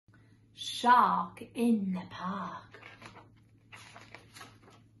Shark in the park.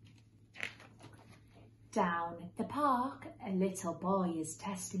 Down at the park, a little boy is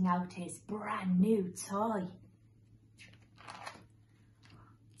testing out his brand new toy.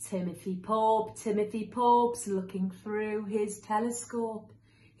 Timothy Pope's looking through his telescope.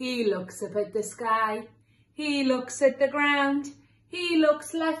 He looks up at the sky. He looks at the ground. He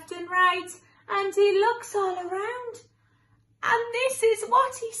looks left and right, and he looks all around. And this is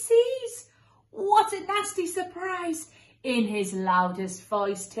what he sees. What a nasty surprise. In his loudest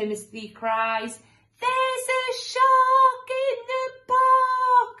voice, Timothy cries, "There's a shark in the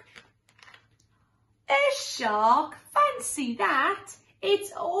park!" A shark? Fancy that.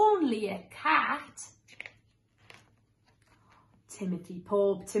 It's only a cat. Timothy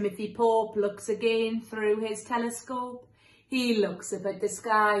Pope looks again through his telescope. He looks up at the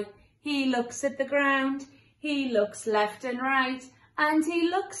sky. He looks at the ground. He looks left and right, and he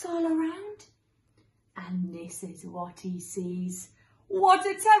looks all around. And this is what he sees. What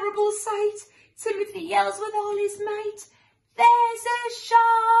a terrible sight! Timothy yells with all his might, "There's a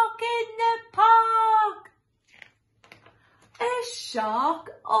shark in the park!" A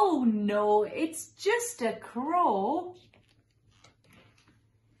shark? Oh no, it's just a crow.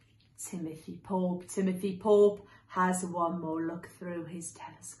 Timothy Pope has one more look through his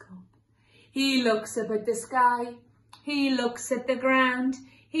telescope. He looks up at the sky. He looks at the ground.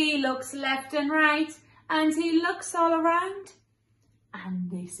 He looks left and right, and he looks all around.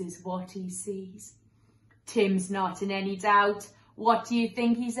 And this is what he sees. Tim's not in any doubt. What do you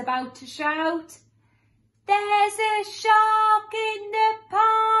think he's about to shout? "There's a shark in the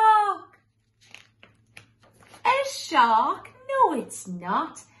park!" A shark? No, it's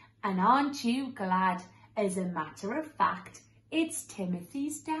not. And aren't you glad? As a matter of fact, it's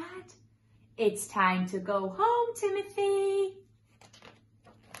Timothy's dad. It's time to go home, Timothy.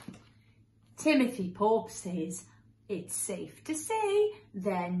 Timothy Pope says, "It's safe to say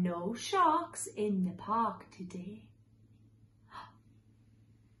there are no sharks in the park today."